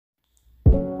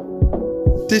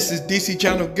This is DC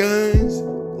Channel Guns.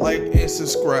 Like and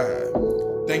subscribe.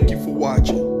 Thank you for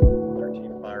watching.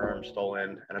 13 firearms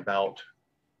stolen and about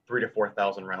 3,000 to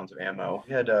 4,000 rounds of ammo.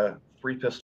 We had 3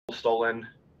 pistols stolen,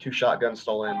 2 shotguns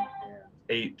stolen, and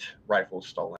 8 rifles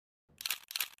stolen.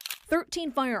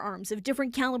 13 firearms of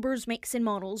different calibers, makes, and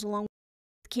models, along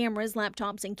with cameras,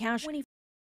 laptops, and cash,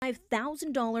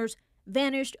 $25,000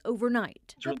 vanished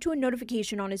overnight. Up to a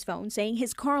notification on his phone saying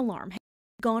his car alarm had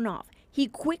gone off. He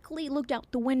quickly looked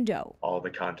out the window. All the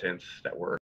contents that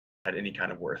had any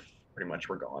kind of worth pretty much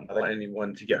were gone. I don't want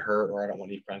anyone to get hurt, or I don't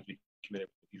want any crimes to be committed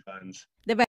with these guns.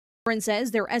 The veteran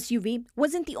says their SUV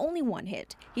wasn't the only one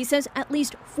hit. He says at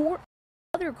least 4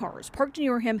 other cars parked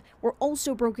near him were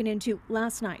also broken into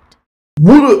last night.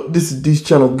 What up? This is DC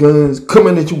Channel Guns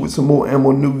coming at you with some more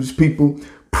ammo news, people.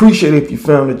 Appreciate it if you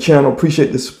found the channel.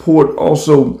 Appreciate the support.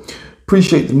 Also,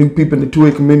 appreciate the new people in the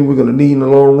 2A community we're going to need in the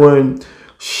long run.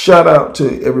 Shout out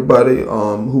to everybody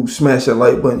who smashed that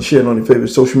like button, shared on your favorite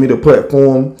social media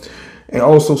platform. And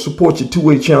also support your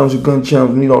 2A channels, your gun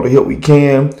channels. We need all the help we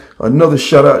can. Another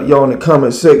shout out to y'all in the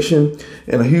comment section.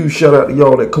 And a huge shout out to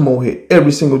y'all that come on here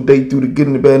every single day through the good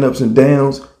and the bad, ups and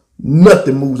downs.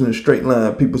 Nothing moves in a straight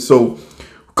line, people. So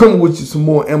coming with you some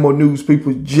more ammo news,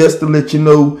 people, just to let you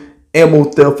know, ammo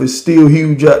theft is still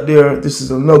huge out there. This is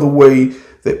another way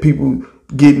that people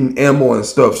getting ammo and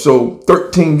stuff. So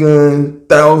 13 guns,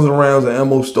 1,000 rounds of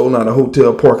ammo stolen out of a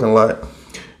hotel parking lot.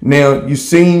 Now you've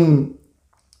seen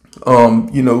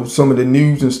you know, some of the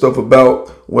news and stuff about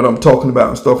what I'm talking about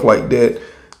and stuff like that.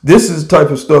 This is the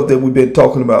type of stuff that we've been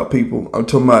talking about, people. I'm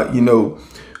talking about, you know,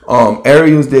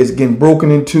 areas that's getting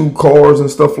broken into, cars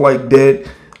and stuff like that.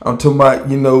 I'm talking about,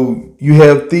 you know, you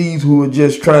have thieves who are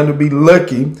just trying to be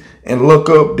lucky and look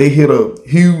up. They hit a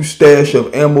huge stash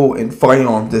of ammo and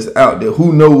firearms that's out there.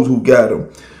 Who knows who got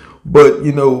them? But,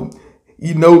 you know,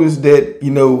 you notice that,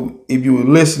 you know, if you were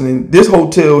listening, this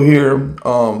hotel here,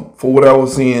 for what I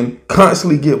was seeing,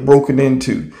 constantly get broken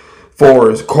into far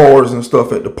as cars and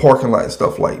stuff at the parking lot and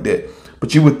stuff like that.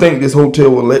 But you would think this hotel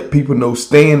will let people know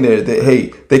staying there that,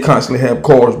 hey, they constantly have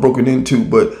cars broken into.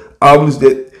 But obviously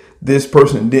that this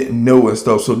person didn't know and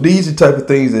stuff. So these are the type of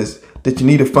things that you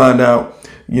need to find out,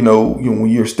 you know, when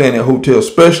you're staying at a hotel,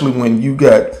 especially when you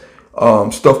got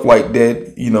stuff like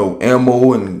that, you know,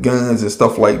 ammo and guns and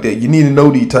stuff like that. You need to know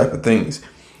these type of things.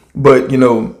 But, you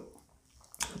know,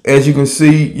 as you can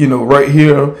see, you know, right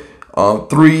here,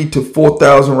 3,000 to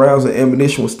 4,000 rounds of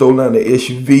ammunition was stolen out of the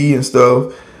SUV and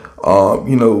stuff.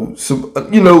 You know, so,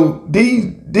 you know,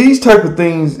 these type of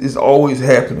things is always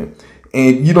happening,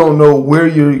 and you don't know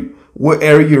what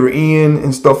area you're in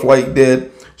and stuff like that,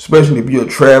 especially if you're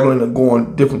traveling or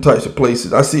going different types of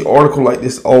places. I see articles like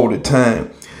this all the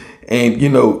time. And, you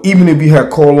know, even if you have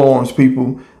car alarms,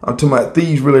 people, I'm talking about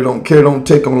thieves really don't care, don't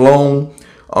take them long.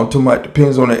 I'm talking about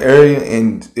depends on the area.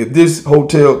 And if this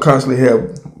hotel constantly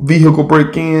have vehicle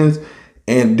break-ins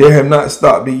and they have not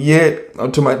stopped it yet,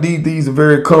 I'm talking about these are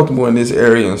very comfortable in this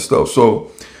area and stuff.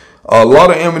 So a lot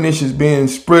of ammunition is being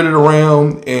spread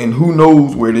around, and who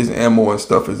knows where this ammo and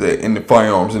stuff is at, and the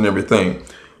firearms and everything.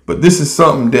 But this is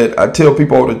something that I tell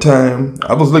people all the time.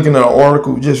 I was looking at an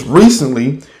article just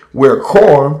recently where a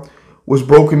car was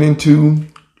broken into,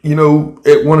 you know,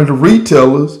 at one of the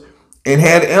retailers and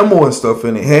had ammo and stuff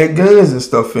in it, had guns and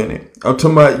stuff in it. I'm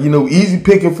talking about, you know, easy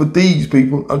picking for thieves,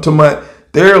 people. I'm talking about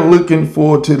they're looking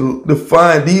for to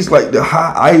find these like the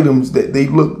high items that they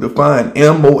look to find,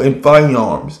 ammo and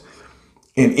firearms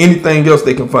and anything else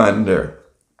they can find in there.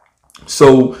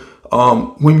 So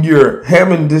when you're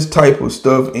having this type of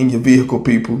stuff in your vehicle,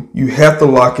 people, you have to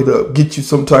lock it up. Get you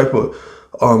some type of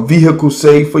vehicle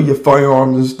safe for your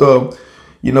firearms and stuff.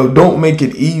 You know, don't make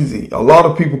it easy. A lot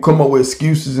of people come up with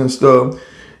excuses and stuff,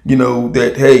 you know,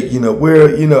 that, hey, you know,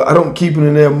 I don't keep it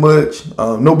in there much.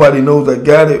 Nobody knows I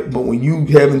got it. But when you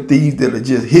having thieves that are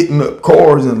just hitting up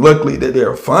cars, and luckily that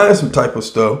they're finding some type of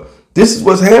stuff, this is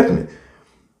what's happening.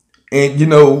 And, you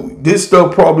know, this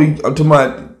stuff probably, I'm talking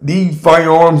about these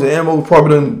firearms and ammo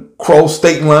probably done cross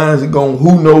state lines and gone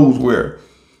who knows where.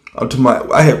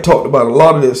 I have talked about a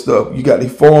lot of that stuff. You got the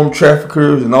farm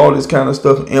traffickers and all this kind of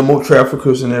stuff, ammo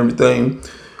traffickers and everything.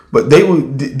 But there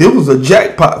was a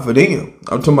jackpot for them.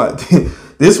 I'm talking about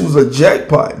this was a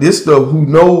jackpot. This stuff, who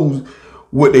knows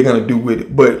what they're gonna do with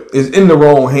it. But it's in the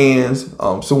wrong hands.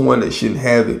 Someone that shouldn't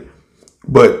have it.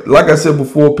 But like I said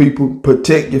before, people,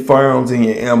 protect your firearms and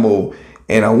your ammo.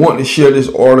 And I want to share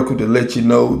this article to let you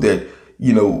know that,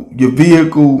 you know, your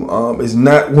vehicle is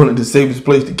not one of the safest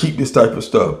places to keep this type of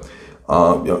stuff, you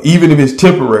know, even if it's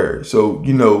temporary. So,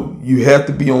 you know, you have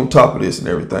to be on top of this and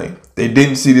everything. They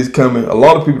didn't see this coming. A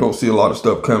lot of people don't see a lot of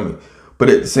stuff coming. But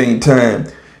at the same time,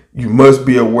 you must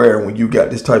be aware when you got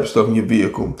this type of stuff in your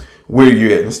vehicle, where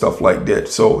you're at and stuff like that.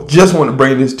 So just want to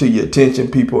bring this to your attention,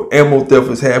 people. Ammo theft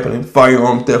is happening.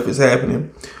 Firearm theft is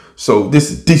happening. So this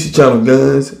is DC Channel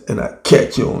Guns, and I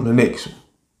catch you on the next one.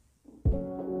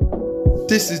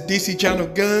 This is DC Channel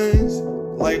Guns.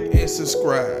 Like and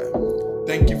subscribe.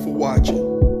 Thank you for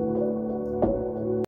watching.